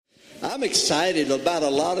I'm excited about a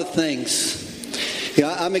lot of things.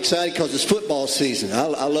 Yeah, I'm excited because it's football season.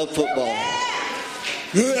 I love football.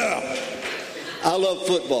 Yeah, I love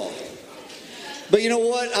football. But you know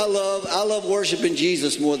what? I love worshiping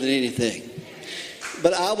Jesus more than anything.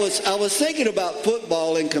 But I was thinking about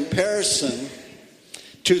football in comparison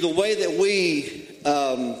to the way that we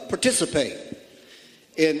participate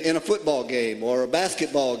in a football game or a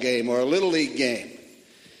basketball game or a little league game.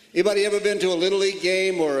 Anybody ever been to a little league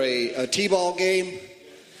game or a t-ball game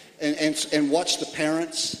and watch the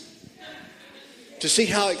parents to see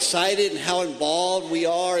how excited and how involved we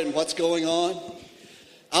are in what's going on?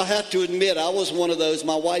 I'll have to admit, I was one of those.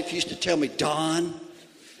 My wife used to tell me, Don,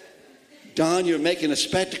 you're making a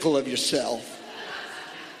spectacle of yourself.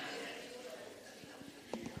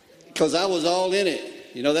 Because I was all in it.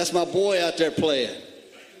 You know, that's my boy out there playing.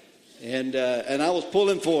 And I was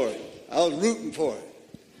pulling for it. I was rooting for it.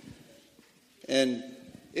 And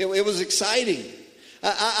it was exciting.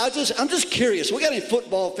 I'm just curious. We got any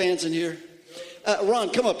football fans in here? Ron,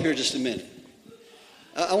 come up here just a minute.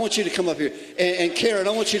 I want you to come up here. And Karen,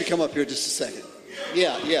 I want you to come up here just a second.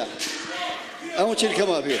 Yeah. I want you to come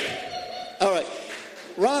up here. All right.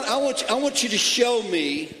 Ron, I want you to show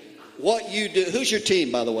me what you do. Who's your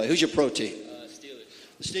team, by the way? Who's your pro team? Steelers.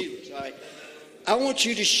 The Steelers, all right. I want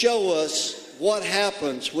you to show us what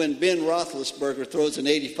happens when Ben Roethlisberger throws an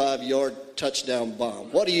 85-yard touchdown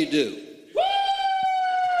bomb. What do you do? Woo!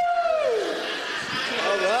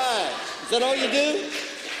 All right. Is that all you do?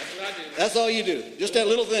 That's what I do. That's all you do. Just that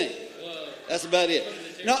little thing. That's about it.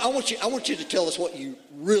 No, I want you to tell us what you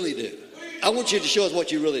really do. I want you to show us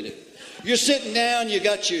what you really do. You're sitting down, you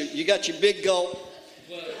got your big gulp.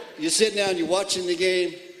 You're sitting down, you're watching the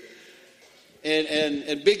game.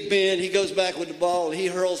 And Big Ben, he goes back with the ball, and he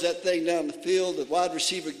hurls that thing down the field. The wide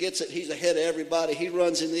receiver gets it. He's ahead of everybody. He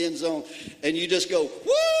runs in the end zone, and you just go,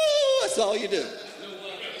 woo! That's all you do.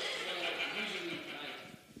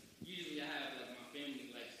 Usually I have my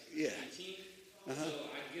family Yeah. team. So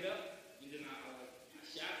I get up, and then I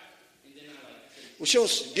shot, and then I Well,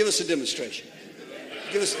 give us a demonstration.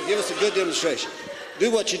 Give us a good demonstration.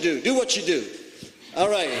 Do what you do. Do what you do. All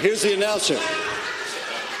right, here's the announcer.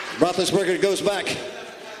 Roethlisberger goes back.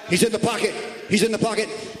 He's in the pocket. He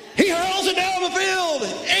hurls it down the field.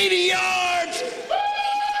 80 yards.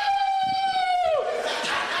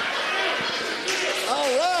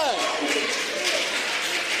 All right.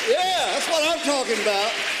 Yeah, that's what I'm talking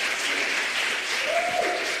about.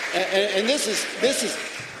 And this is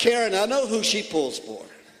Karen. I know who she pulls for.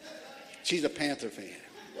 She's a Panther fan.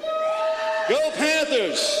 Go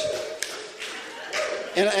Panthers!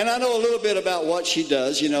 And I know a little bit about what she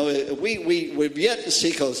does. You know, we've yet to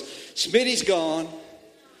see, because Smitty's gone.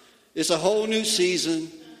 It's a whole new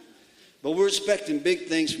season. But we're expecting big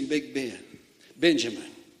things from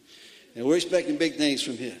Benjamin. And we're expecting big things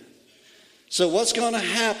from him. So what's going to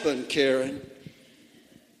happen, Karen,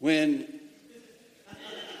 what's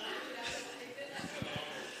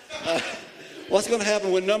going to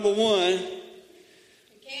happen when, number one,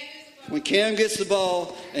 when Cam gets the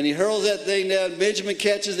ball and he hurls that thing down, Benjamin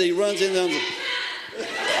catches it, he runs in there.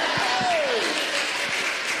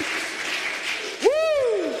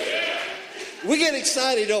 Woo! We get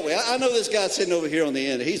excited, don't we? I know this guy sitting over here on the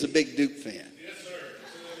end. He's a big Duke fan. Yes, sir.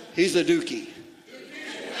 He's a Dookie.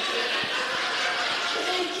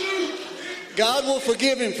 God will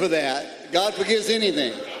forgive him for that. God forgives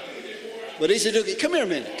anything. But he's a Dookie. Come here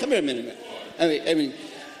a minute.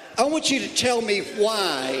 I want you to tell me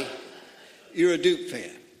why you're a Duke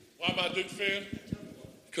fan. Why am I a Duke fan?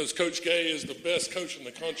 Because Coach Gay is the best coach in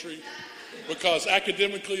the country. Because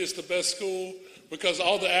academically it's the best school. Because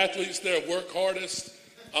all the athletes there work hardest.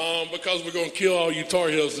 Because we're going to kill all you Tar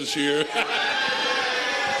Heels this year.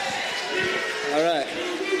 All right.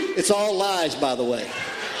 It's all lies, by the way.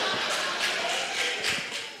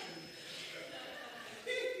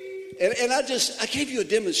 And I gave you a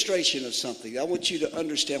demonstration of something. I want you to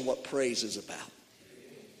understand what praise is about.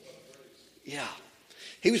 Yeah.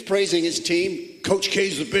 He was praising his team. Coach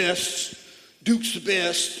K's the best. Duke's the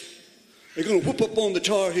best. They're going to whoop up on the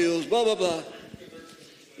Tar Heels, blah, blah, blah.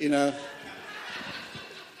 You know.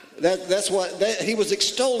 He was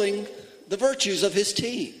extolling the virtues of his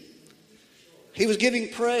team. He was giving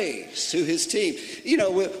praise to his team. You know,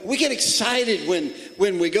 we get excited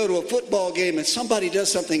when we go to a football game and somebody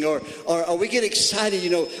does something, or we get excited. You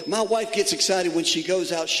know, my wife gets excited when she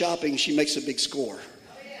goes out shopping and she makes a big score.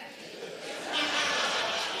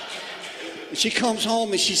 And she comes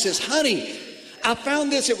home and she says, honey, I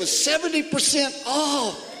found this. It was 70%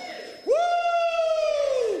 off. Woo!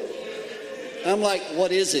 I'm like,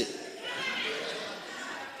 what is it?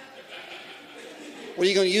 What are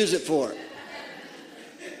you going to use it for?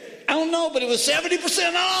 I don't know, but it was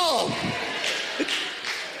 70% off.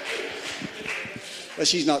 But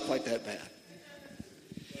she's not quite that bad.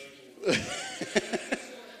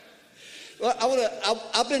 Well,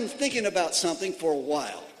 I've been thinking about something for a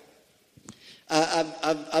while.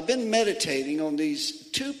 I've been meditating on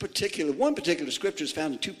one particular scripture is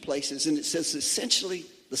found in two places, and it says essentially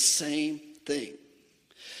the same thing.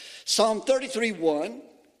 Psalm 33:1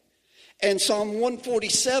 and Psalm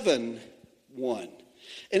 147:1.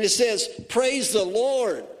 And it says, praise the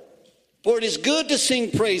Lord, for it is good to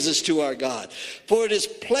sing praises to our God, for it is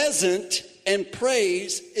pleasant and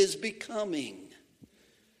praise is becoming.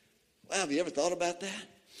 Wow, have you ever thought about that?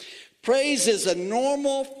 Praise is a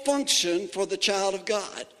normal function for the child of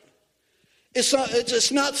God.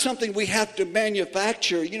 It's not something we have to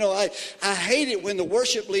manufacture. You know, I hate it when the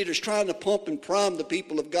worship leader's trying to pump and prime the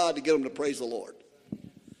people of God to get them to praise the Lord.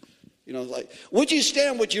 You know, like, would you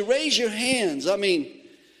stand? Would you raise your hands? I mean,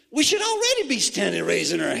 we should already be standing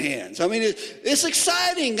raising our hands. I mean, it's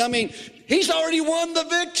exciting. I mean, he's already won the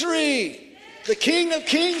victory. The King of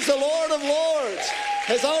Kings, the Lord of Lords,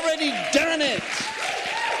 has already done it.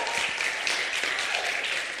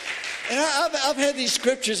 And I've had these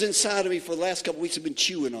scriptures inside of me for the last couple of weeks. I've been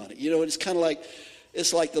chewing on it. You know, it's kind of like,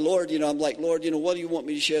 it's like the Lord, you know, I'm like, Lord, you know, what do you want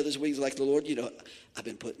me to share this week? It's like the Lord, you know, I've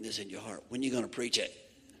been putting this in your heart. When are you going to preach it?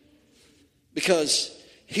 Because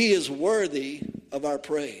he is worthy of our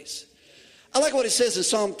praise. I like what it says in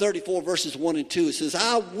Psalm 34, verses 1 and 2. It says,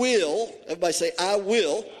 I will, everybody say, I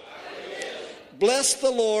will bless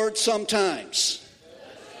the Lord sometimes.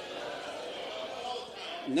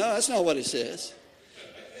 No, that's not what it says.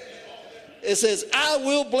 It says, I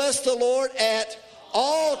will bless the Lord at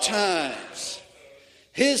all times.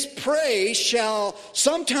 His praise shall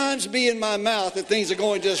sometimes be in my mouth if things are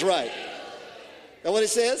going just right. Is that what it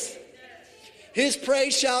says? His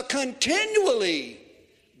praise shall continually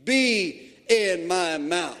be in my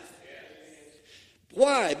mouth.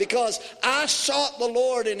 Why? Because I sought the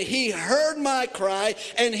Lord and he heard my cry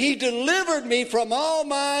and he delivered me from all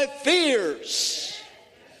my fears.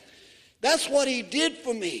 That's what he did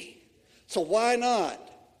for me. So why not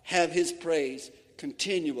have his praise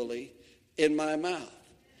continually in my mouth?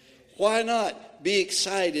 Why not be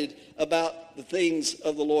excited about the things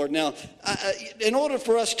of the Lord? Now, in order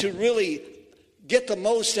for us to really get the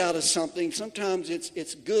most out of something, sometimes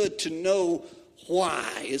it's good to know why.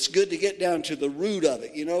 It's good to get down to the root of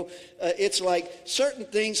it, you know. It's like certain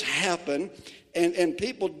things happen and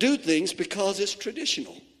people do things because it's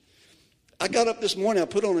traditional. I got up this morning, I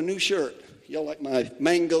put on a new shirt. Y'all like my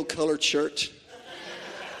mango colored shirt?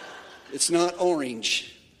 It's not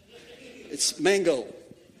orange. It's mango.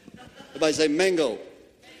 Everybody say mango.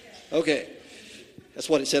 Okay. That's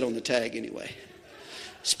what it said on the tag anyway.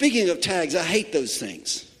 Speaking of tags, I hate those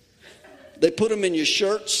things. They put them in your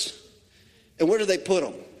shirts. And where do they put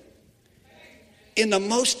them? In the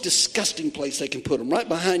most disgusting place they can put them, right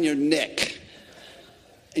behind your neck.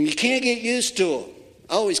 And you can't get used to them.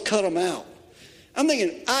 I always cut them out. I'm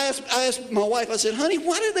thinking, I asked my wife, I said, honey,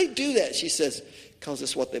 why do they do that? She says, because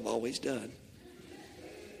it's what they've always done.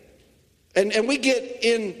 And we get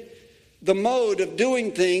in the mode of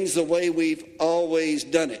doing things the way we've always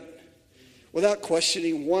done it, without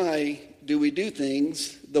questioning why do we do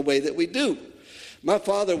things the way that we do. My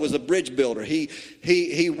father was a bridge builder.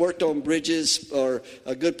 He worked on bridges for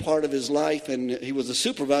a good part of his life, and he was a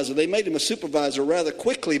supervisor. They made him a supervisor rather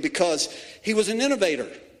quickly because he was an innovator.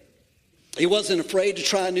 He wasn't afraid to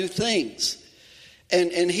try new things.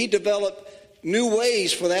 And he developed new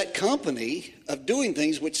ways for that company of doing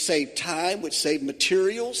things which saved time, which saved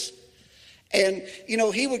materials. And, you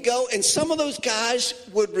know, he would go, and some of those guys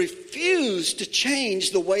would refuse to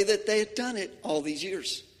change the way that they had done it all these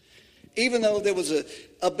years. Even though there was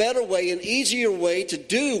a better way, an easier way to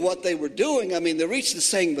do what they were doing. I mean, they reached the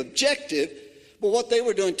same objective, but what they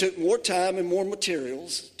were doing took more time and more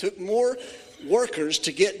materials, took more workers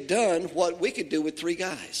to get done what we could do with 3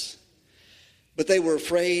 guys. But they were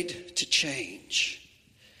afraid to change.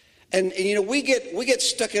 And you know, we get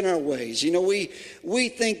stuck in our ways. You know, we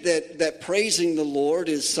think that praising the Lord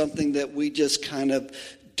is something that we just kind of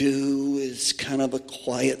do, is kind of a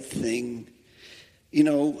quiet thing. You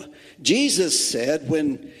know, Jesus said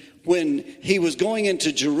when he was going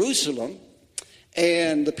into Jerusalem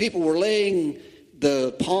and the people were laying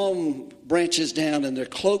the palm branches down and their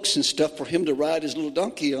cloaks and stuff for him to ride his little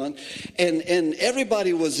donkey on, and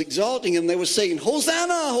everybody was exalting him. They were saying,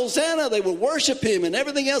 Hosanna, Hosanna. They would worship him and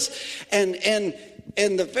everything else. And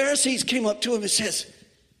the Pharisees came up to him and says,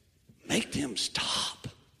 make them stop.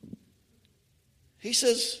 He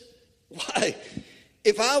says, why?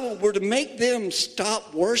 If I were to make them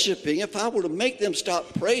stop worshiping, if I were to make them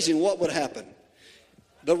stop praising, what would happen?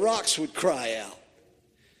 The rocks would cry out.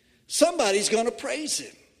 Somebody's going to praise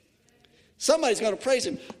him. Somebody's going to praise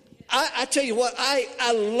him. I tell you what,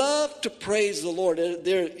 I love to praise the Lord.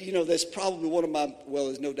 That's probably one of my, well,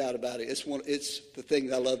 there's no doubt about it. It's the thing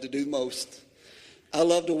that I love to do most. I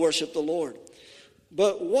love to worship the Lord.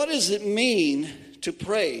 But what does it mean to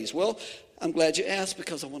praise? Well, I'm glad you asked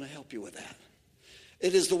because I want to help you with that.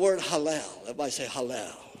 It is the word hallel. Everybody say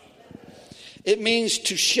hallel. It means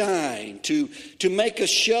to shine, to make a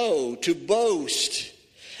show, to boast,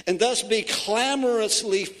 and thus be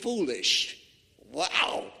clamorously foolish.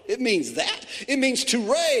 Wow, it means that. It means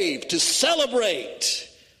to rave, to celebrate.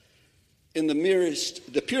 In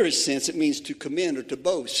the purest sense, it means to commend or to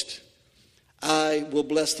boast. I will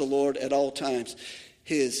bless the Lord at all times.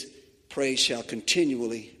 His praise shall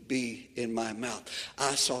continually be in my mouth.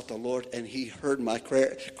 I sought the Lord, and he heard my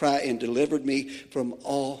cry and delivered me from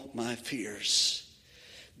all my fears.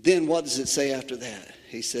 Then what does it say after that?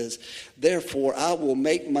 He says, therefore I will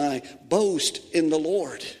make my boast in the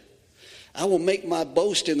Lord. I will make my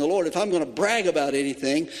boast in the Lord. If I'm going to brag about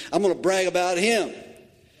anything, I'm going to brag about him.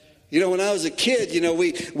 When I was a kid,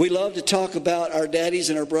 we loved to talk about our daddies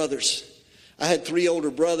and our brothers. I had 3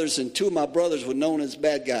 older brothers, and 2 of my brothers were known as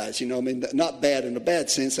bad guys. Not bad in a bad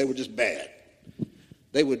sense. They were just bad.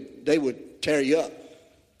 They would tear you up.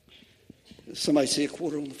 Somebody see a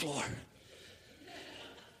quarter on the floor.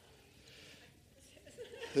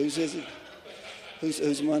 Whose is it?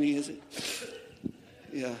 Whose money is it?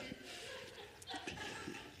 Yeah.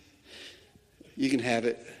 You can have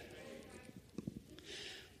it.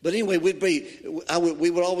 But anyway,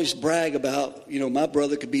 we would always brag about, my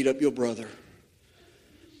brother could beat up your brother.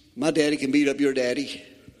 My daddy can beat up your daddy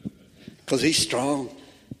because he's strong.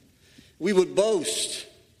 We would boast,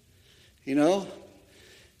 Well,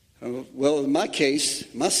 in my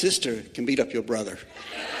case, my sister can beat up your brother.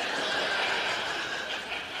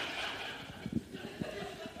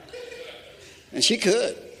 And she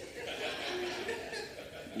could.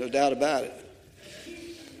 No doubt about it.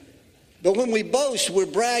 But when we boast, we're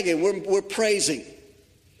bragging, we're praising.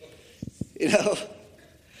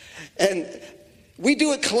 And we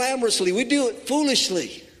do it clamorously, we do it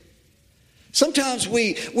foolishly. Sometimes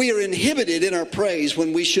we are inhibited in our praise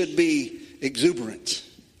when we should be exuberant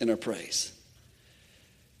in our praise.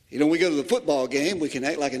 We go to the football game, we can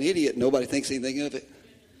act like an idiot, nobody thinks anything of it.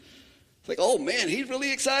 It's like, oh man, he's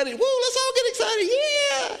really excited. Woo, let's all get excited,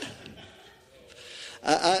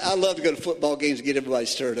 yeah! I love to go to football games and get everybody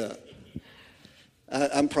stirred up.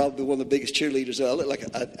 I'm probably one of the biggest cheerleaders. I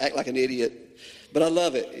act like an idiot, but I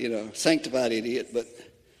love it, sanctified idiot. But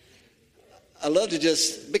I love to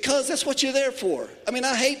because that's what you're there for.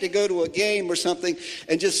 I hate to go to a game or something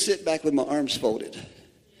and just sit back with my arms folded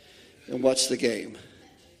and watch the game.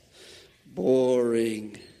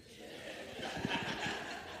 Boring.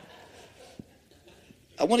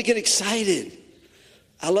 I want to get excited.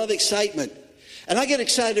 I love excitement. And I get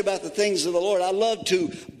excited about the things of the Lord. I love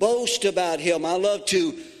to boast about him. I love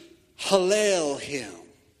to hallel him.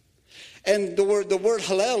 And the word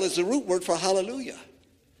hallel is the root word for hallelujah.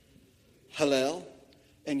 Hallel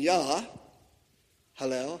and Yah.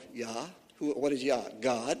 Hallel, Yah. What is Yah?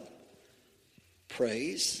 God.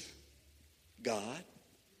 Praise God.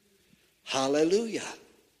 Hallelujah.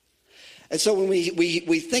 And so when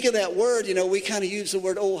we think of that word, we kind of use the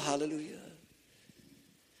word, oh, hallelujah.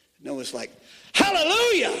 No, it's like,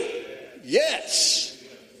 hallelujah! Yes!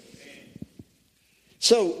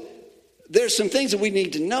 So there's some things that we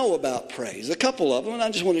need to know about praise. A couple of them, and I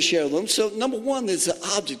just want to share them. So number one is the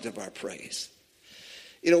object of our praise.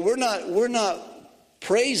 We're not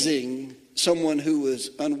praising someone who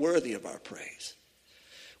is unworthy of our praise.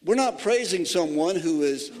 We're not praising someone who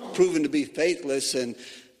is proven to be faithless and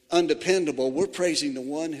undependable. We're praising the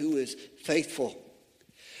one who is faithful.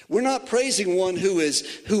 We're not praising one who is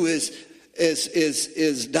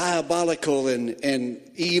diabolical and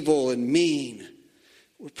evil and mean.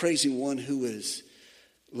 We're praising one who is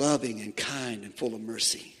loving and kind and full of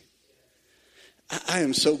mercy. I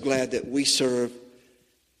am so glad that we serve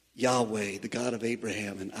Yahweh, the God of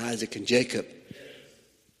Abraham and Isaac and Jacob,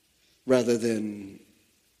 rather than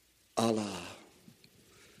Allah.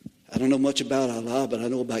 I don't know much about Allah, but I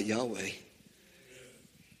know about Yahweh.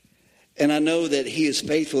 And I know that he is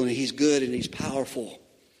faithful and he's good and he's powerful.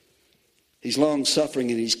 He's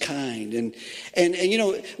long-suffering and he's kind. And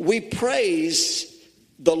we praise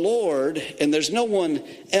the Lord, and there's no one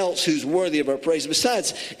else who's worthy of our praise.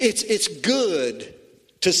 Besides, it's good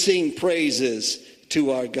to sing praises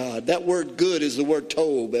to our God. That word good is the word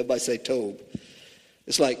tob. Everybody say tob.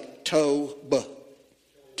 It's like tob.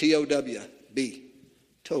 T-O-W-B.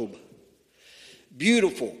 Tob.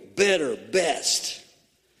 Beautiful, better, best.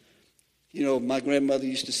 You know, my grandmother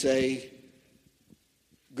used to say,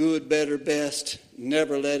 good, better, best.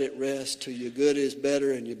 Never let it rest till your good is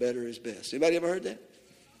better and your better is best. Anybody ever heard that?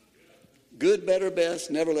 Good, better, best.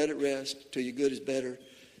 Never let it rest till your good is better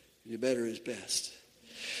and your better is best.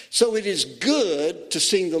 So it is good to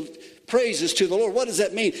sing the praises to the Lord. What does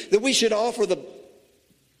that mean? That we should offer the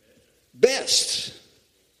best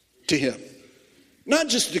to him. Not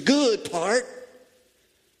just the good part,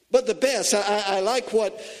 but the best. I like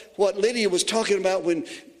what Lydia was talking about when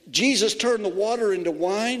Jesus turned the water into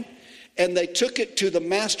wine and they took it to the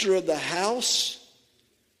master of the house.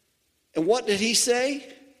 And what did he say?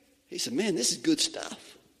 He said, man, this is good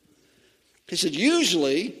stuff. He said,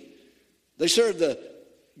 usually they serve the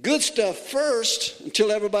good stuff first until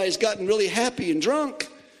everybody's gotten really happy and drunk,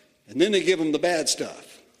 and then they give them the bad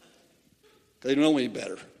stuff. They don't know any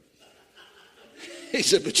better. He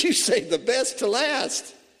said, but you save the best to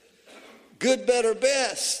last. Good, better,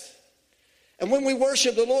 best. And when we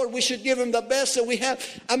worship the Lord, we should give him the best that we have.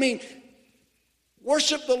 I mean,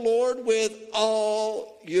 worship the Lord with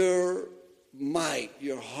all your might,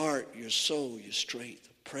 your heart, your soul, your strength.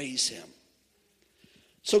 Praise him.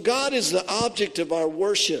 So God is the object of our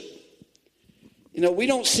worship. You know, we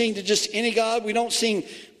don't sing to just any God. We don't sing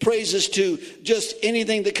praises to just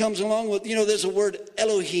anything that comes along with, you know, there's a word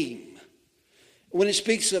Elohim when it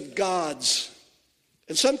speaks of gods.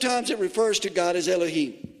 And sometimes it refers to God as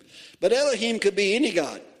Elohim. But Elohim could be any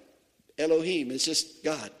God. Elohim is just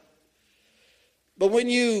God. But when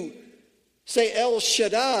you say El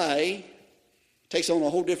Shaddai, it takes on a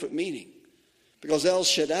whole different meaning. Because El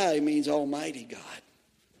Shaddai means Almighty God.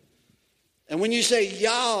 And when you say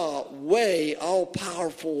Yahweh,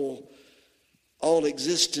 all-powerful,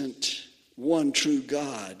 all-existent, one true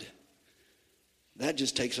God, that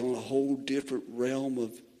just takes on a whole different realm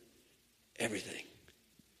of everything.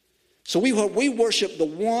 So we worship the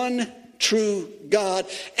one true God,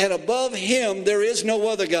 and above him there is no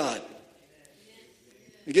other God.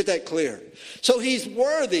 You get that clear? So he's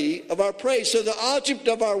worthy of our praise. So the object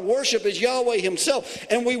of our worship is Yahweh himself,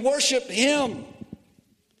 and we worship him.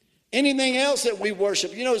 Anything else that we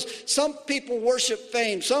worship, you know, some people worship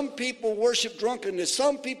fame, some people worship drunkenness,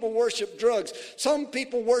 some people worship drugs, some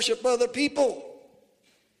people worship other people.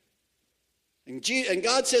 And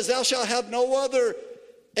God says, thou shalt have no other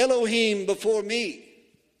Elohim before me.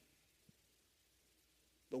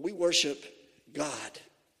 But we worship God.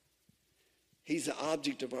 He's the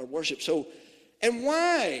object of our worship. So, and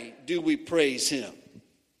why do we praise him?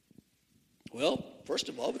 Well, first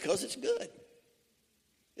of all, because it's good.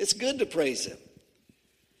 It's good to praise him.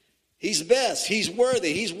 He's best. He's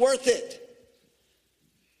worthy. He's worth it.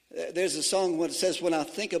 There's a song when it says, when I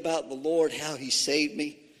think about the Lord, how he saved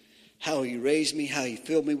me, how he raised me, how he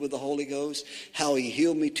filled me with the Holy Ghost, how he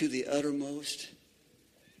healed me to the uttermost,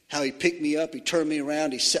 how he picked me up, he turned me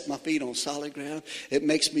around, he set my feet on solid ground. It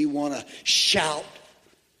makes me want to shout,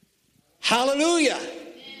 hallelujah.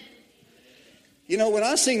 You know, when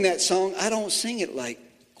I sing that song, I don't sing it like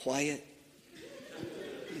quiet.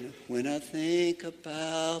 You know, when I think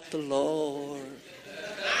about the Lord,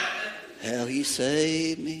 how he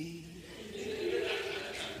saved me,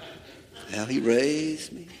 how he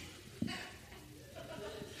raised me.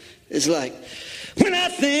 It's like, when I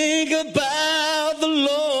think about the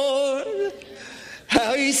Lord,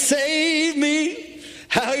 how he saved me,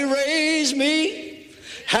 how he raised me,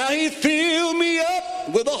 how he filled me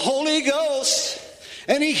up with the Holy Ghost,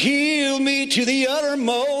 and he healed me to the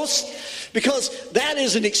uttermost, because that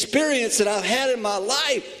is an experience that I've had in my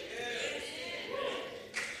life.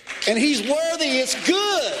 And he's worthy, it's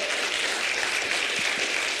good.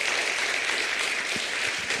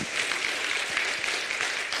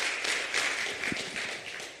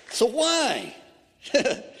 So why?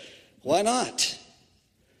 Why not?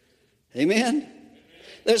 Amen?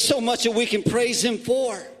 There's so much that we can praise him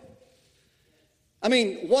for. I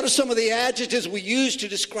mean, what are some of the adjectives we use to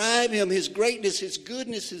describe him? His greatness, his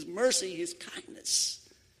goodness, his mercy, his kindness.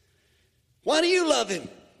 Why do you love him?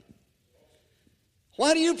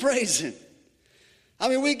 Why do you praise him? I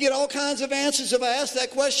mean, we get all kinds of answers if I ask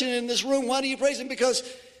that question in this room. Why do you praise him? Because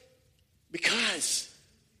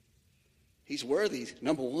he's worthy,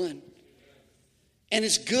 number one. And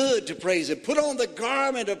it's good to praise him. Put on the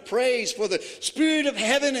garment of praise for the spirit of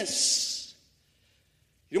heaviness.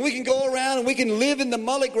 You know, we can go around and we can live in the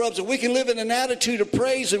mully grubs, and we can live in an attitude of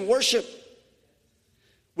praise and worship.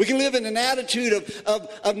 We can live in an attitude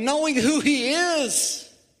of knowing who he is.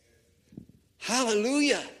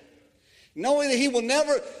 Hallelujah. Knowing that he will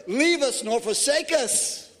never leave us nor forsake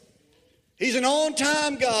us. He's an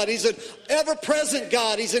on-time God. He's an ever-present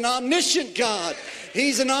God. He's an omniscient God.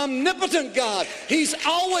 He's an omnipotent God. He's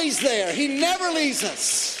always there. He never leaves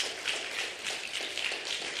us.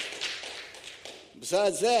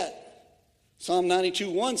 Besides that, Psalm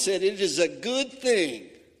 92:1 said, it is a good thing.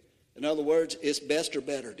 In other words, it's best or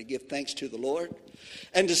better to give thanks to the Lord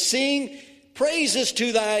and to sing praises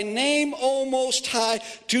to thy name, O Most High,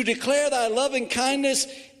 to declare thy loving kindness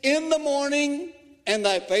in the morning and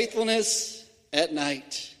thy faithfulness at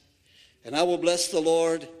night. And I will bless the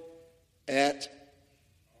Lord at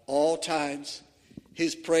all times.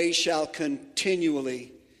 His praise shall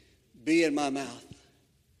continually be in my mouth.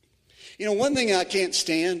 You know, one thing I can't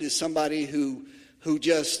stand is somebody who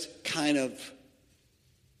just kind of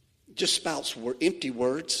just spouts empty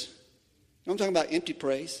words. You know what I'm talking about? Empty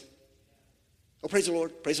praise. Oh, praise the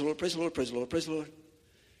Lord, praise the Lord, praise the Lord, praise the Lord, praise the Lord.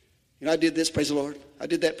 You know, I did this, praise the Lord. I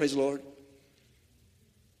did that, praise the Lord.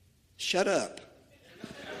 Shut up.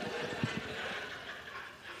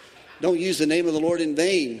 Don't use the name of the Lord in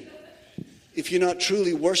vain if you're not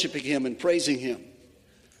truly worshiping him and praising him.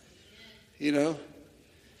 You know?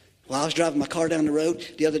 Well, I was driving my car down the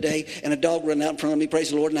road the other day and a dog ran out in front of me, praise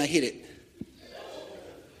the Lord, and I hit it.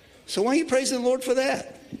 So why are you praising the Lord for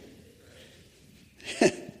that?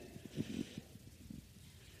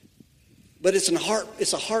 But it's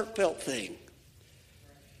a heartfelt thing.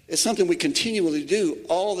 It's something we continually do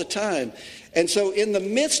all the time. And so in the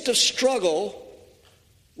midst of struggle,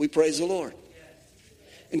 we praise the Lord.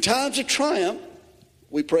 In times of triumph,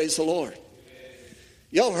 we praise the Lord.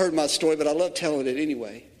 Y'all heard my story, but I love telling it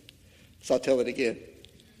anyway. So I'll tell it again.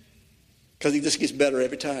 Because it just gets better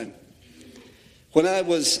every time. When I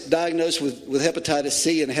was diagnosed with hepatitis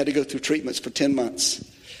C and had to go through treatments for 10 months.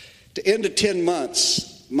 At the end of 10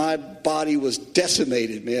 months, my body was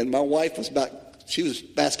decimated, man. My wife she was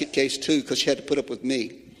basket case too because she had to put up with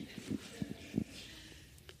me.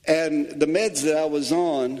 And the meds that I was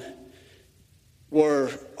on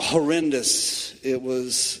were horrendous. It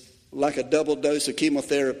was like a double dose of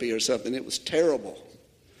chemotherapy or something. It was terrible.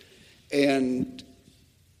 And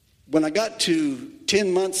when I got to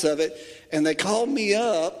 10 months of it, and they called me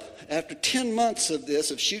up after 10 months of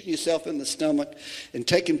this, of shooting yourself in the stomach and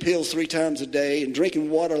taking pills 3 times a day and drinking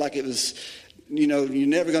water like it was, you know, you're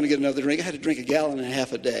never going to get another drink. I had to drink 1.5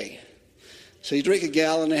 gallons a day. So you drink 1.5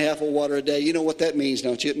 gallons of water a day. You know what that means,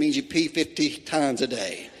 don't you? It means you pee 50 times a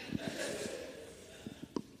day.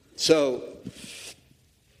 So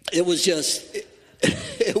it was just,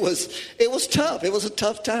 it was tough. It was a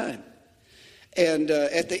tough time. And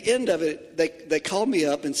at the end of it, they called me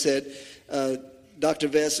up and said, Dr.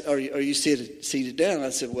 Vess, are you seated down?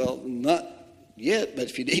 I said, well, not yet, but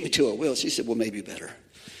if you need me to, I will. She said, well, maybe better.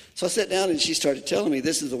 So I sat down and she started telling me,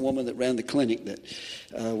 this is the woman that ran the clinic that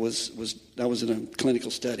I was in a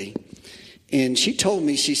clinical study. And she told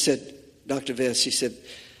me, she said, Dr. Vess, she said,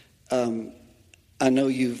 I know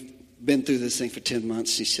you've been through this thing for 10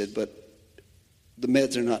 months, she said, but the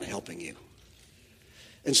meds are not helping you.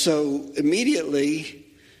 And so immediately,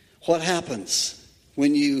 what happens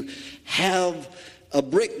when you have a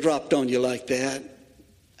brick dropped on you like that?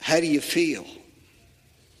 How do you feel?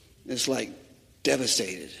 It's like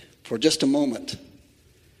devastated for just a moment.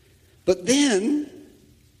 But then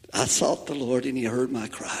I sought the Lord and he heard my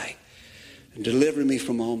cry and delivered me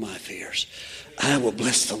from all my fears. I will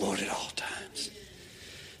bless the Lord at all times.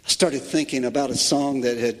 I started thinking about a song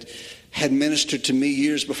that had ministered to me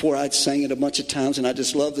years before. I'd sang it a bunch of times, and I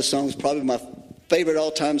just love the song. It's probably my favorite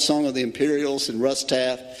all-time song of the Imperials and Russ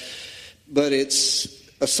Taff. But it's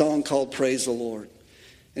a song called Praise the Lord.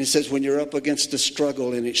 And it says, when you're up against a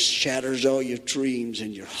struggle and it shatters all your dreams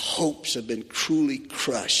and your hopes have been cruelly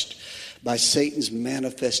crushed by Satan's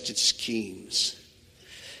manifested schemes,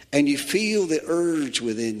 and you feel the urge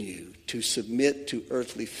within you to submit to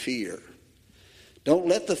earthly fear, don't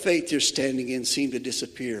let the faith you're standing in seem to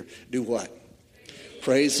disappear. Do what?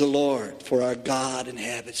 Praise the Lord, for our God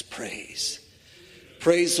inhabits praise.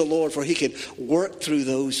 Praise the Lord, for he can work through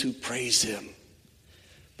those who praise him.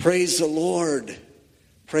 Praise the Lord.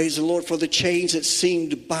 Praise the Lord for the chains that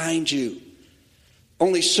seem to bind you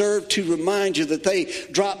only serve to remind you that they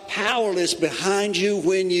drop powerless behind you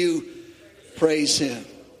when you praise him.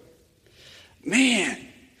 Man,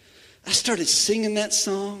 I started singing that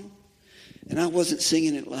song. And I wasn't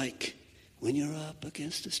singing it like, when you're up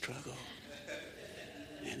against a struggle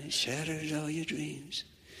and it shatters all your dreams.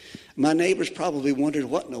 My neighbors probably wondered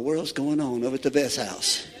what in the world's going on over at the Vess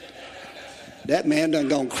house. That man done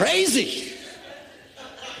gone crazy.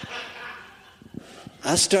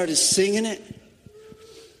 I started singing it.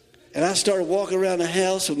 And I started walking around the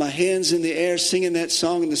house with my hands in the air singing that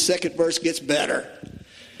song. And the second verse gets better.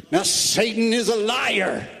 Now, Satan is a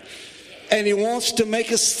liar, and he wants to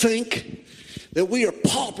make us think that we are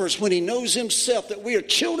paupers when he knows himself that we are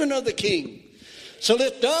children of the King. So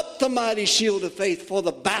lift up the mighty shield of faith, for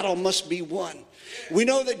the battle must be won. We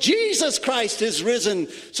know that Jesus Christ is risen,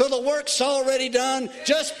 so the work's already done.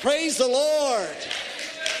 Just praise the Lord.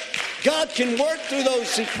 God can work through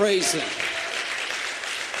those who praise him.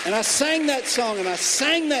 And I sang that song, and I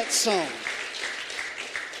sang that song.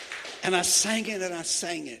 And I sang it, and I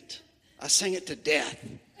sang it. I sang it to death.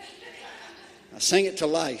 I sang it to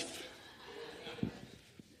life.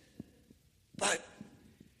 But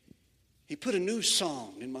he put a new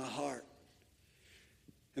song in my heart.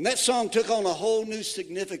 And that song took on a whole new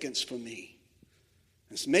significance for me.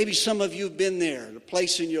 And so maybe some of you have been there, at a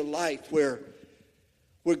place in your life where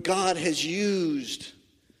God has used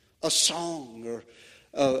a song or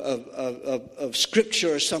of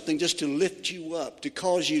scripture or something just to lift you up, to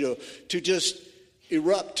cause you to just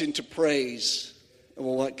erupt into praise of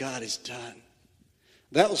what God has done.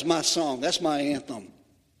 That was my song. That's my anthem.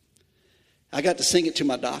 I got to sing it to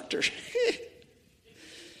my doctor.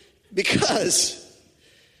 Because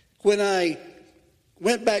when I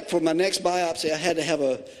went back for my next biopsy, I had to have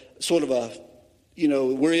a sort of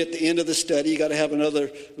we're at the end of the study. You got to have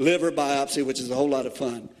another liver biopsy, which is a whole lot of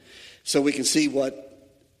fun, so we can see what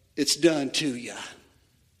it's done to you.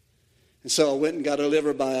 And so I went and got a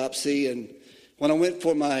liver biopsy, and when I went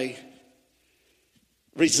for my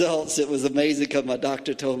results, it was amazing because my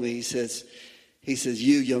doctor told me, he says,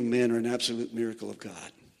 you young men are an absolute miracle of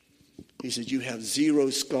God. He said, you have zero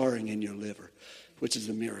scarring in your liver, which is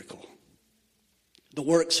a miracle. The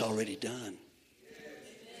work's already done.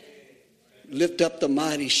 Lift up the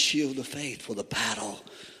mighty shield of faith, for the battle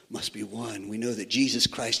must be won. We know that Jesus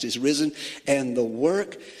Christ is risen and the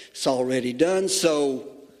work is already done. So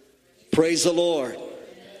praise the Lord.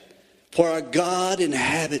 For our God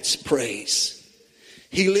inhabits praise.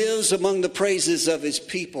 He lives among the praises of his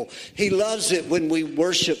people. He loves it when we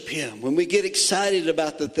worship him, when we get excited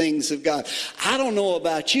about the things of God. I don't know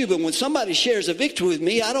about you, but when somebody shares a victory with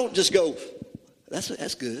me, I don't just go,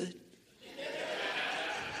 that's good.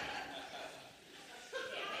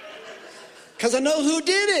 Because I know who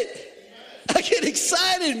did it. I get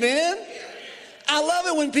excited, man. I love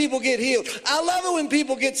it when people get healed. I love it when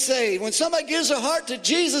people get saved. When somebody gives their heart to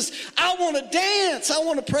Jesus, I want to dance. I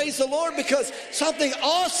want to praise the Lord because something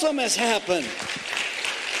awesome has happened.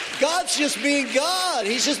 God's just being God.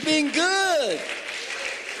 He's just being good.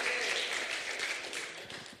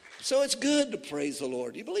 So it's good to praise the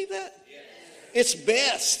Lord. Do you believe that? It's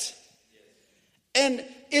best. And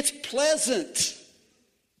it's pleasant.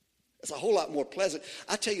 It's a whole lot more pleasant.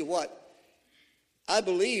 I tell you what, I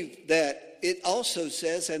believe that it also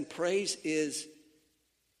says, and praise is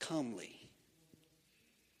comely.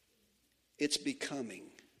 It's becoming.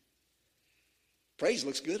 Praise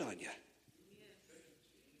looks good on you.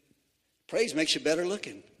 Praise makes you better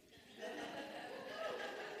looking.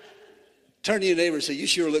 Turn to your neighbor and say, you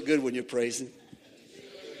sure look good when you're praising.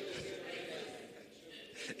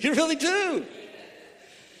 You really do.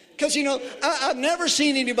 Because, I've never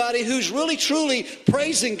seen anybody who's really, truly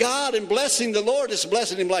praising God and blessing the Lord that's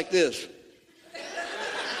blessing him like this.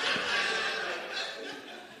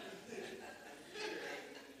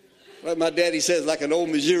 Like my daddy says, like an old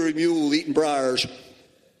Missouri mule eating briars.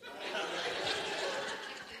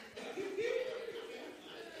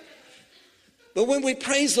 But when we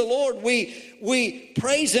praise the Lord, we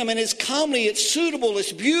praise him, and it's comely, it's suitable,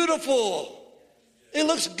 it's beautiful. It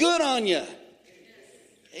looks good on you.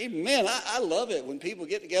 Amen. I love it when people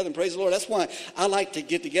get together and praise the Lord. That's why I like to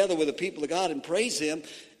get together with the people of God and praise him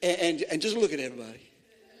and just look at everybody.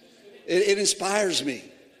 It inspires me.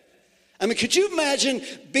 I mean, could you imagine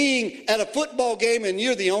being at a football game and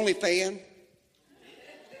you're the only fan?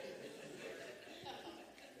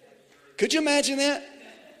 Could you imagine that?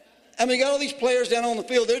 I mean, you got all these players down on the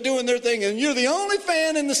field. They're doing their thing, and you're the only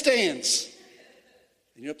fan in the stands.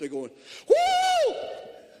 And you're up there going, woo!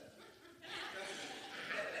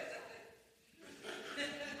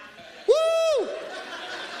 Woo!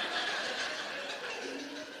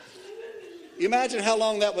 You imagine how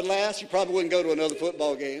long that would last? You probably wouldn't go to another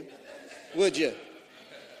football game, would you?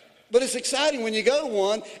 But it's exciting when you go to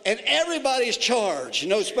one and everybody's charged,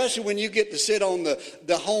 especially when you get to sit on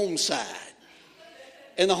the home side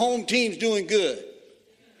and the home team's doing good.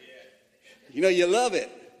 You love it.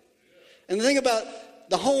 And the thing about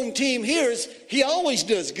the home team here is he always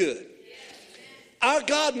does good. Our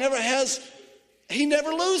God he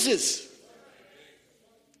never loses.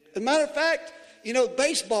 As a matter of fact,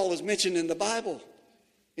 baseball is mentioned in the Bible.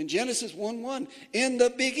 In Genesis 1:1, in the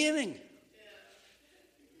beginning.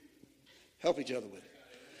 Help each other with it.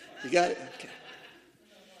 You got it? Okay.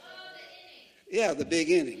 Yeah, the big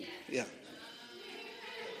inning. Yeah.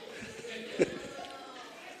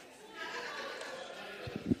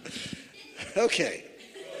 Okay.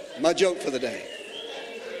 My joke for the day.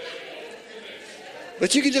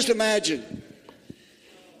 But you can just imagine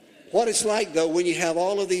what it's like, though, when you have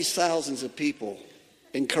all of these thousands of people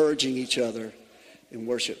encouraging each other in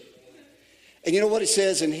worship. And you know what it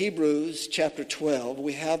says in Hebrews chapter 12?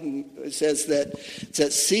 It says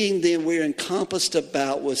that seeing them we're encompassed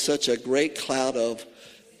about with such a great cloud of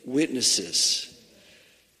witnesses.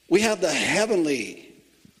 We have the heavenly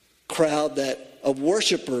crowd of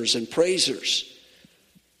worshipers and praisers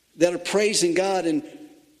that are praising God and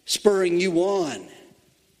spurring you on.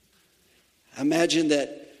 I imagine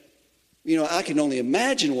that, I can only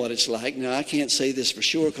imagine what it's like. Now, I can't say this for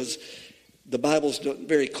sure because the Bible's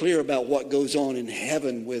very clear about what goes on in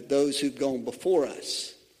heaven with those who've gone before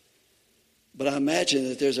us. But I imagine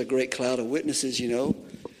that there's a great cloud of witnesses,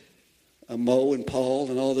 Mo and Paul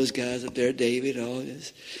and all those guys up there, David, all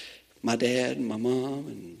this, my dad and my mom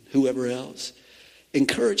and whoever else,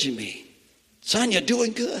 encouraging me. Son, you're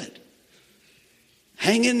doing good.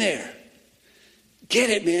 Hang in there. Get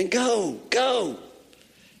it, man. Go.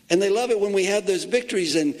 And they love it when we have those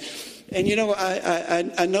victories. And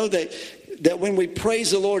I know that when we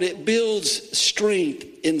praise the Lord, it builds strength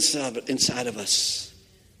inside of us.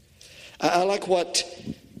 I like what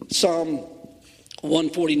Psalm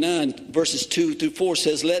 149 verses 2 through 4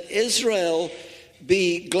 says, let Israel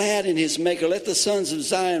be glad in his maker. Let the sons of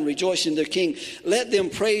Zion rejoice in their king. Let them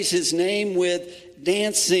praise his name with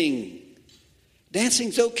dancing.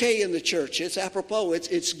 Dancing's okay in the church. It's apropos.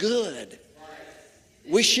 It's good.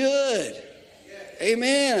 We should.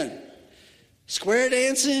 Amen. Square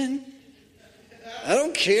dancing. I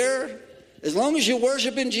don't care. As long as you're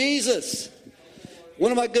worshiping Jesus.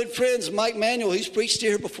 One of my good friends, Mike Manuel, he's preached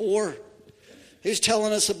here before. He was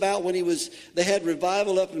telling us about when they had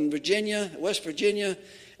revival up in West Virginia,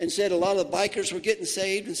 and said a lot of the bikers were getting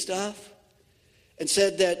saved and stuff. And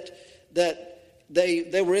said that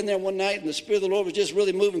they were in there one night and the Spirit of the Lord was just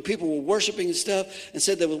really moving. People were worshiping and stuff. And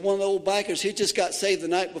said there was one of the old bikers, he just got saved the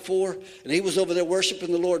night before. And he was over there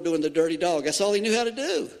worshiping the Lord doing the dirty dog. That's all he knew how to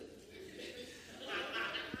do.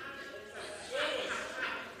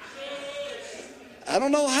 I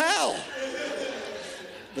don't know how.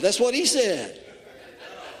 But that's what he said.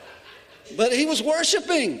 But he was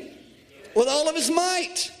worshiping with all of his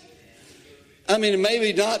might. I mean,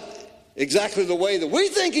 maybe not exactly the way that we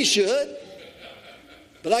think he should.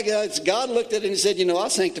 But I guess God looked at it and said, I'll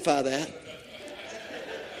sanctify that.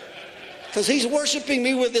 Because he's worshiping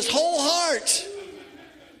me with his whole heart.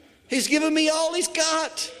 He's given me all he's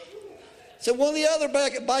got. So one of the other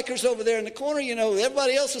bikers over there in the corner,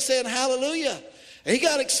 everybody else was saying hallelujah. And he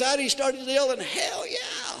got excited. He started yelling, hell yeah.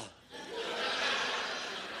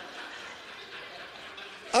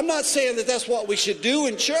 I'm not saying that that's what we should do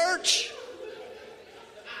in church.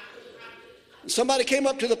 And somebody came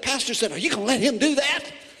up to the pastor and said, are you going to let him do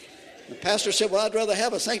that? The pastor said, well, I'd rather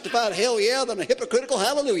have a sanctified hell yeah than a hypocritical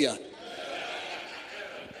hallelujah.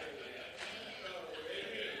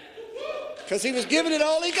 Because he was giving it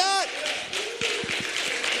all he got.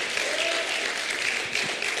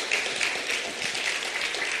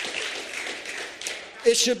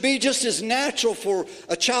 It should be just as natural for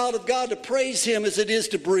a child of God to praise him as it is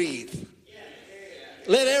to breathe.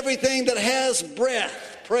 Let everything that has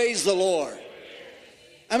breath praise the Lord.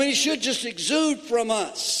 I mean, it should just exude from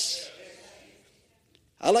us.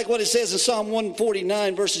 I like what it says in Psalm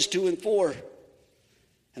 149, verses 2 and 4.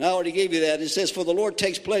 And I already gave you that. It says, for the Lord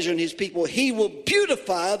takes pleasure in his people. He will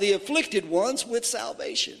beautify the afflicted ones with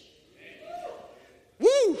salvation.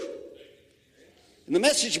 Woo! In the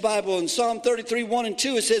Message Bible in Psalm 33, 1 and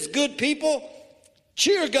 2, it says, good people,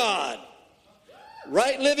 cheer God.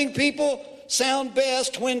 Right living people sound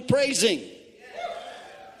best when praising.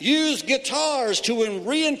 Use guitars to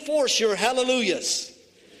reinforce your hallelujahs.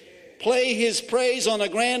 Play his praise on a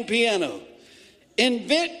grand piano.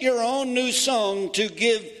 Invent your own new song to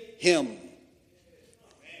give him.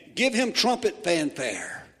 Give him trumpet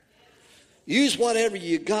fanfare. Use whatever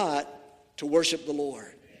you got to worship the Lord.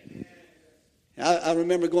 I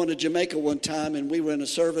remember going to Jamaica one time, and we were in a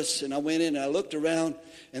service, and I went in and I looked around,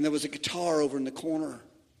 and there was a guitar over in the corner.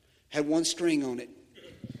 Had one string on it.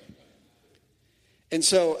 And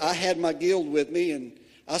so I had my guild with me, and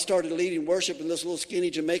I started leading worship, and this little skinny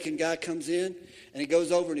Jamaican guy comes in, and he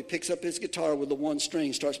goes over and he picks up his guitar with the one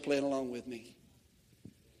string, starts playing along with me.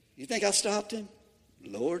 You think I stopped him?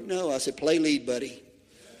 Lord, no. I said, play lead, buddy.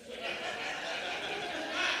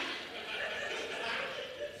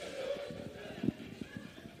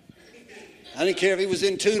 I didn't care if he was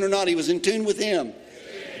in tune or not. He was in tune with him.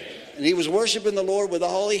 And he was worshiping the Lord with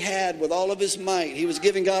all he had, with all of his might. He was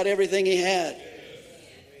giving God everything he had.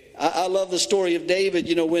 I love the story of David,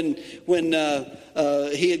 when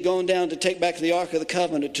he had gone down to take back the Ark of the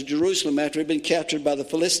Covenant to Jerusalem after it had been captured by the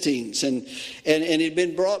Philistines. And it had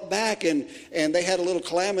been brought back, and they had a little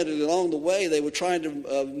calamity along the way. They were trying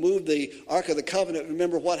to move the Ark of the Covenant.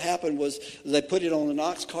 Remember what happened was they put it on an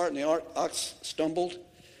ox cart, and the ox stumbled.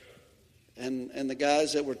 And the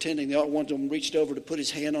guys that were tending the ark, one of them reached over to put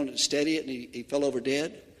his hand on it and steady it, and he fell over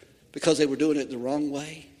dead because they were doing it the wrong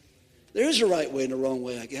way. There is a right way and a wrong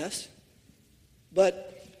way, I guess.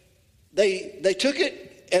 But they took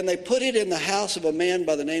it and they put it in the house of a man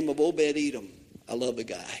by the name of Obed-Edom. I love the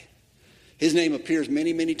guy. His name appears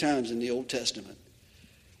many, many times in the Old Testament.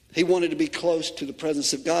 He wanted to be close to the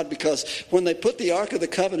presence of God because when they put the Ark of the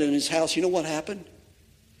Covenant in his house, you know what happened?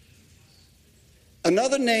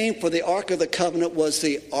 Another name for the Ark of the Covenant was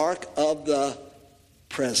the Ark of the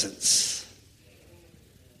Presence.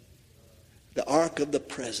 The Ark of the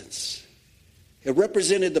Presence. It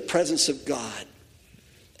represented the presence of God.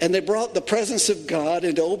 And they brought the presence of God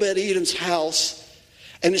into Obed-Edom's house,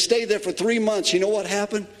 and it stayed there for 3 months. You know what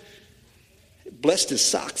happened? It blessed his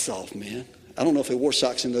socks off, man. I don't know if they wore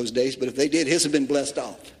socks in those days, but if they did, his had been blessed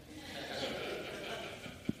off.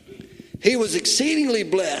 He was exceedingly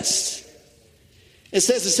blessed. It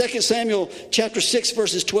says in 2 Samuel chapter 6,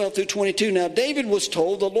 verses 12 through 22, now David was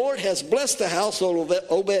told, the Lord has blessed the household of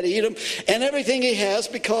Obed-Edom and everything he has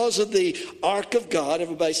because of the Ark of God.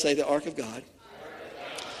 Everybody say the Ark of God.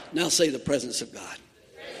 Now say the presence of God.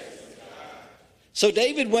 So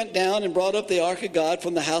David went down and brought up the Ark of God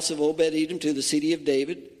from the house of Obed-Edom to the city of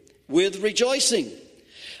David with rejoicing.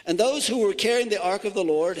 And those who were carrying the ark of the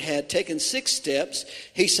Lord had taken 6 steps.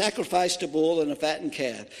 He sacrificed a bull and a fattened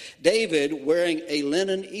calf. David, wearing a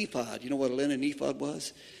linen ephod. You know what a linen ephod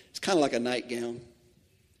was? It's kind of like a nightgown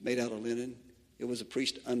made out of linen. It was a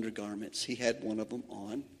priest's undergarments. He had one of them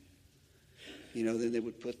on. Then they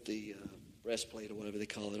would put the breastplate or whatever they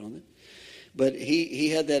call it on it. But he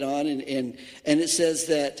had that on, and it says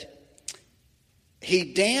that he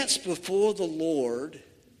danced before the Lord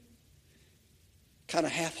kind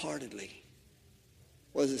of half-heartedly.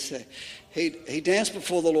 What does it say? He danced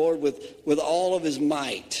before the Lord with all of his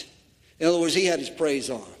might. In other words, he had his praise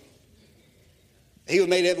on. He would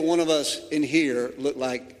made every one of us in here look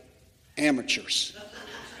like amateurs.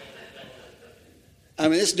 I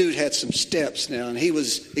mean, this dude had some steps now, and he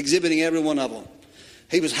was exhibiting every one of them.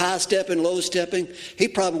 He was high-stepping, low-stepping. He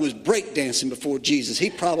probably was break-dancing before Jesus. He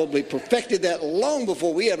probably perfected that long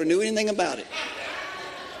before we ever knew anything about it.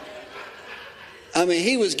 I mean,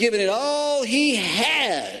 he was giving it all he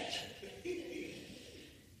had.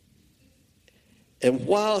 And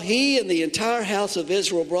while he and the entire house of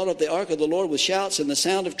Israel brought up the ark of the Lord with shouts and the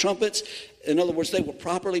sound of trumpets, in other words, they were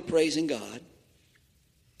properly praising God.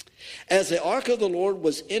 As the ark of the Lord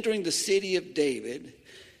was entering the city of David,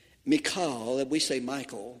 Michal, and we say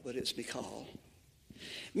Michael, but it's Michal.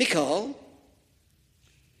 Michal,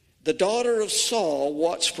 the daughter of Saul,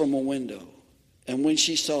 watched from a window. And when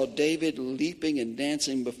she saw David leaping and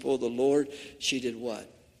dancing before the Lord, she did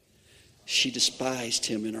what? She despised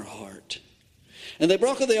him in her heart. And they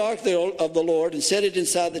brought the ark of the Lord and set it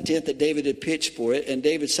inside the tent that David had pitched for it. And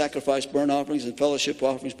David sacrificed burnt offerings and fellowship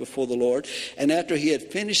offerings before the Lord. And after he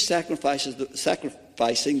had finished sacrificing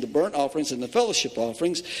the burnt offerings and the fellowship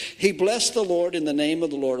offerings, he blessed the Lord in the name of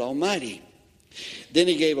the Lord Almighty. Then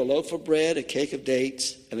he gave a loaf of bread, a cake of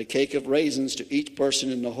dates, and a cake of raisins to each person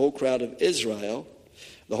in the whole crowd of Israel,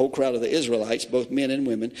 the whole crowd of the Israelites, both men and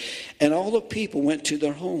women. And all the people went to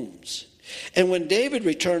their homes. And when David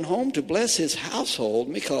returned home to bless his household,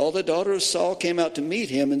 Michal, the daughter of Saul, came out to meet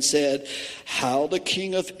him and said, how the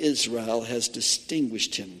king of Israel has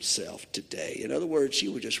distinguished himself today. In other words,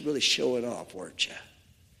 you were just really showing off, weren't you?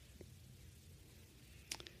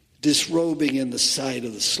 Disrobing in the sight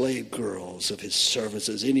of the slave girls of his servants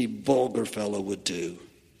as any vulgar fellow would do.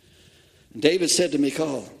 And David said to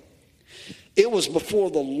Michal, it was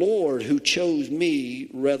before the Lord who chose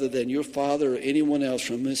me rather than your father or anyone else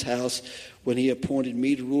from his house when he appointed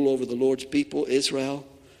me to rule over the Lord's people, Israel.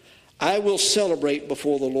 I will celebrate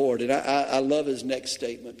before the Lord. And I love his next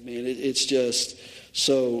statement, man. It's just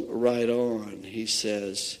so right on. He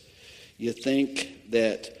says, you think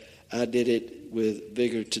that I did it with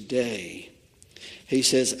vigor today. He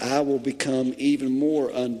says, I will become even more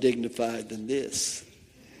undignified than this.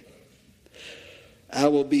 I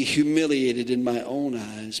will be humiliated in my own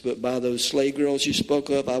eyes, but by those slave girls you spoke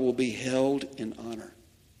of, I will be held in honor.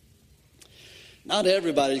 Not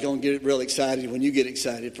everybody's going to get real excited when you get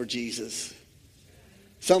excited for Jesus.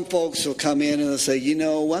 Some folks will come in and they'll say,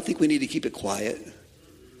 I think we need to keep it quiet.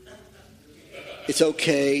 It's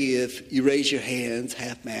okay if you raise your hands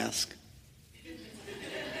half mask.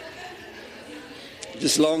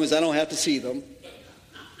 Just as long as I don't have to see them.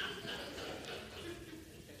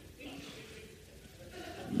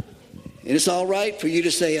 And it's all right for you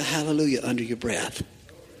to say a hallelujah under your breath.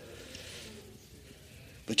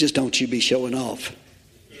 But just don't you be showing off.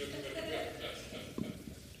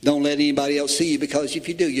 Don't let anybody else see you, because if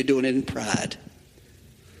you do, you're doing it in pride.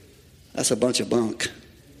 That's a bunch of bunk.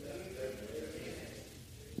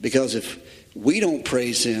 Because if we don't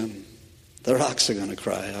praise him, the rocks are going to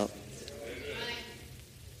cry out.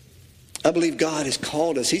 I believe God has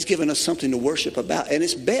called us. He's given us something to worship about, and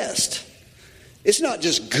it's best. It's not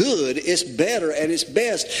just good, it's better, and it's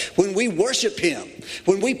best when we worship him,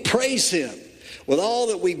 when we praise him with all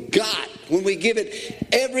that we've got, when we give it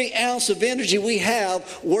every ounce of energy we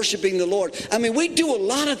have worshiping the Lord. I mean, we do a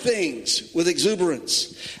lot of things with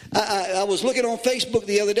exuberance. I was looking on Facebook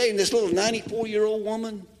the other day, and this little 94-year-old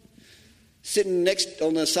woman sitting next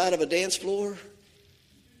on the side of a dance floor,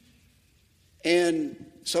 and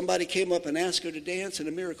somebody came up and asked her to dance, and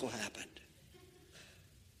a miracle happened.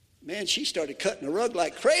 Man, she started cutting the rug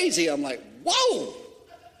like crazy. I'm like, whoa!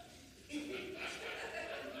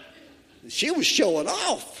 She was showing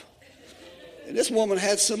off. And this woman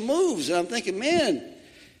had some moves. And I'm thinking, man,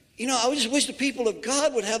 I just wish the people of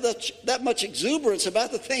God would have that much exuberance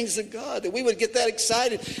about the things of God, that we would get that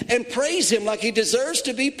excited and praise him like he deserves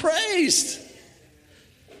to be praised.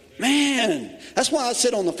 Man, that's why I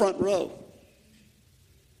sit on the front row.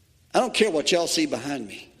 I don't care what y'all see behind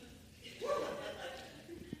me.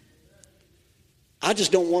 I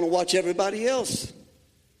just don't want to watch everybody else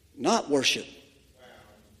not worship.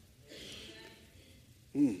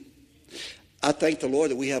 I thank the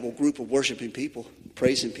Lord that we have a group of worshiping people,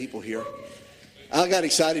 praising people here. I got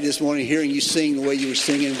excited this morning hearing you sing the way you were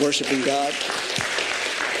singing, worshiping God.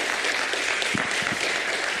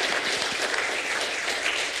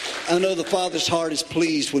 I know the Father's heart is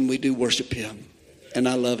pleased when we do worship him, and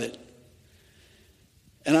I love it.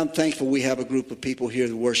 And I'm thankful we have a group of people here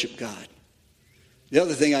that worship God. The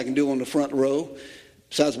other thing I can do on the front row,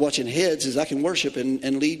 besides watching heads, is I can worship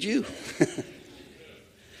and lead you.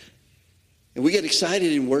 And we get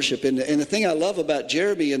excited in worship. And the thing I love about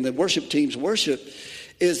Jeremy and the worship team's worship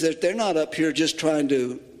is that they're not up here just trying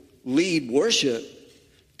to lead worship.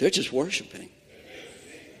 They're just worshiping.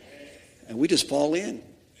 And we just fall in.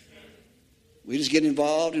 We just get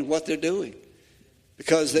involved in what they're doing,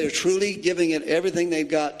 because they're truly giving it everything they've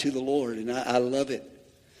got to the Lord. And I love it.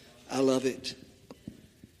 I love it.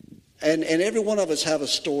 And every one of us have a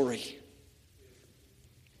story.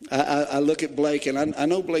 I look at Blake, and I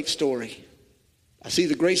know Blake's story. I see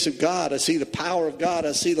the grace of God. I see the power of God.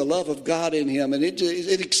 I see the love of God in him. And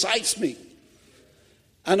it excites me.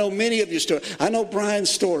 I know many of your stories. I know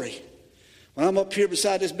Brian's story. When I'm up here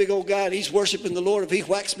beside this big old guy and he's worshiping the Lord, if he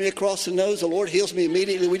whacks me across the nose, the Lord heals me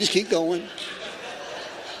immediately. We just keep going.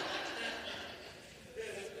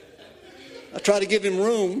 I try to give him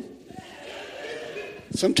room.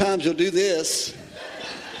 Sometimes he'll do this.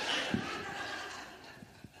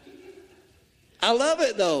 I love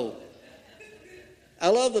it, though. I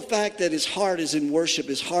love the fact that his heart is in worship.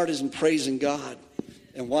 His heart is in praising God.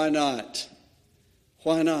 And why not?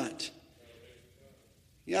 Why not?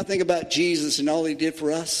 I think about Jesus and all he did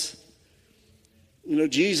for us.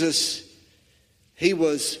 Jesus, he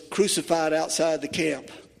was crucified outside the camp.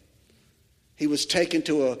 He was taken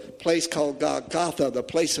to a place called Golgotha, the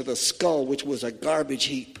place of the skull, which was a garbage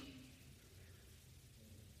heap.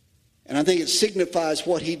 And I think it signifies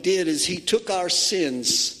what he did is he took our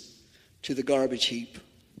sins to the garbage heap.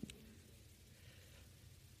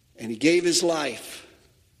 And he gave his life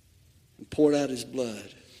and poured out his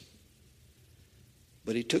blood.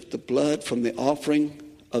 But he took the blood from the offering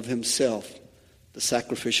of himself, the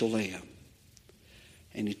sacrificial lamb,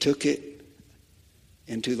 and he took it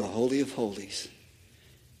into the Holy of Holies,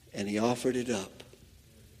 and he offered it up.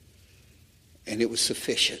 And it was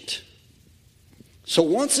sufficient. So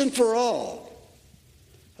once and for all,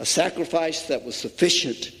 a sacrifice that was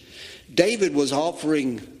sufficient. David was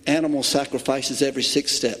offering animal sacrifices every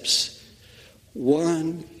 6 steps.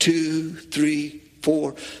 1, 2, 3,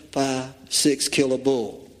 4, 5, 6, kill a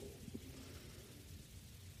bull.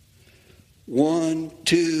 1,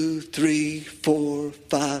 2, 3, 4,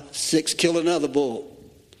 5, 6, kill another bull.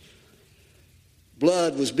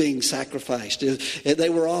 Blood was being sacrificed. They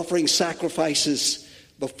were offering sacrifices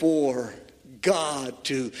before God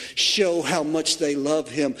to show how much they love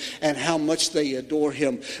him and how much they adore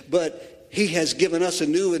him. But he has given us a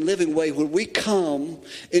new and living way where we come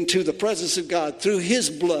into the presence of God through his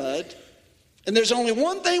blood. And there's only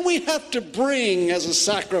one thing we have to bring as a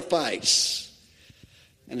sacrifice.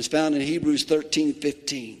 And it's found in Hebrews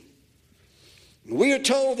 13:15. We are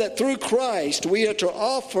told that through Christ we are to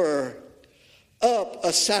offer up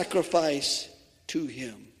a sacrifice to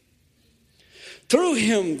him. Through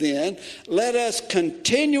him, then, let us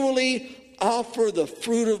continually offer the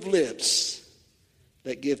fruit of lips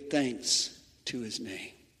that give thanks to his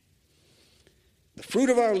name. The fruit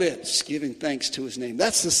of our lips giving thanks to his name.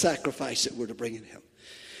 That's the sacrifice that we're to bring in him.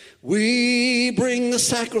 We bring the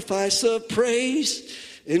sacrifice of praise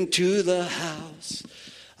into the house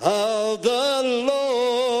of the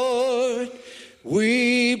Lord.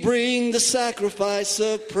 We bring the sacrifice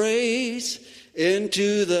of praise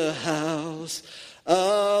into the house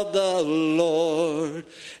of the Lord,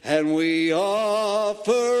 and we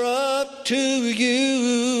offer up to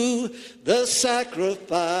you the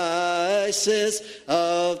sacrifices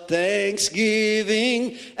of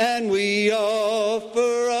thanksgiving, and we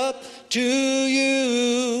offer up to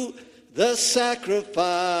you the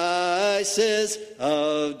sacrifices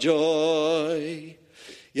of joy.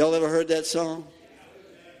 Y'all ever heard that song?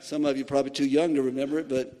 Some of you probably too young to remember it,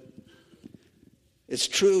 but it's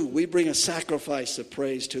true. We bring a sacrifice of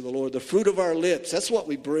praise to the Lord. The fruit of our lips, that's what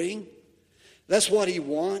we bring. That's what he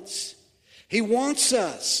wants. He wants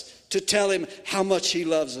us to tell him how much he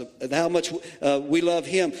loves him and how much we love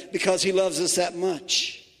him, because he loves us that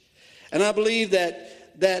much. And I believe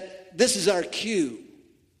that this is our cue,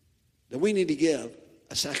 that we need to give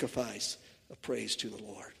a sacrifice of praise to the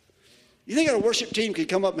Lord. You think our worship team could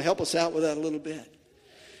come up and help us out with that a little bit?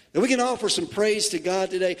 That we can offer some praise to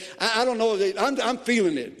God today. I don't know. I'm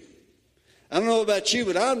feeling it. I don't know about you,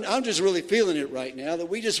 but I'm just really feeling it right now, that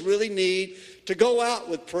we just really need to go out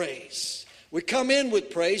with praise. We come in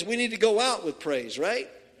with praise. We need to go out with praise, right?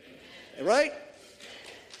 Right?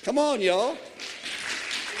 Come on, y'all.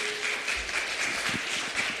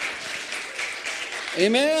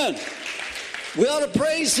 Amen. We ought to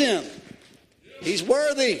praise him. He's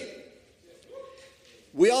worthy.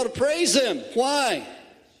 We ought to praise him. Why?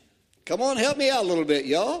 Come on, help me out a little bit,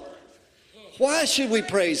 y'all. Why should we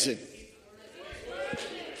praise him?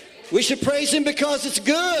 We should praise him because it's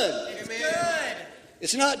good. It's good.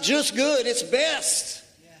 It's not just good, it's best.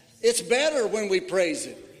 It's better when we praise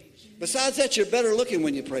him. Besides that, you're better looking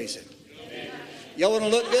when you praise him. Y'all want to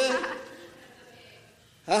look good?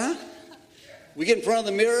 Huh? We get in front of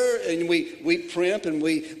the mirror and we primp and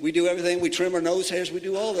we do everything. We trim our nose hairs. We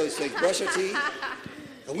do all those things. Brush our teeth.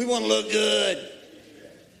 And we want to look good.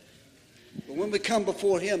 But when we come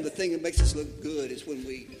before him, the thing that makes us look good is when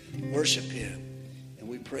we worship him and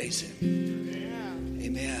we praise him.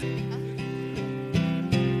 Amen.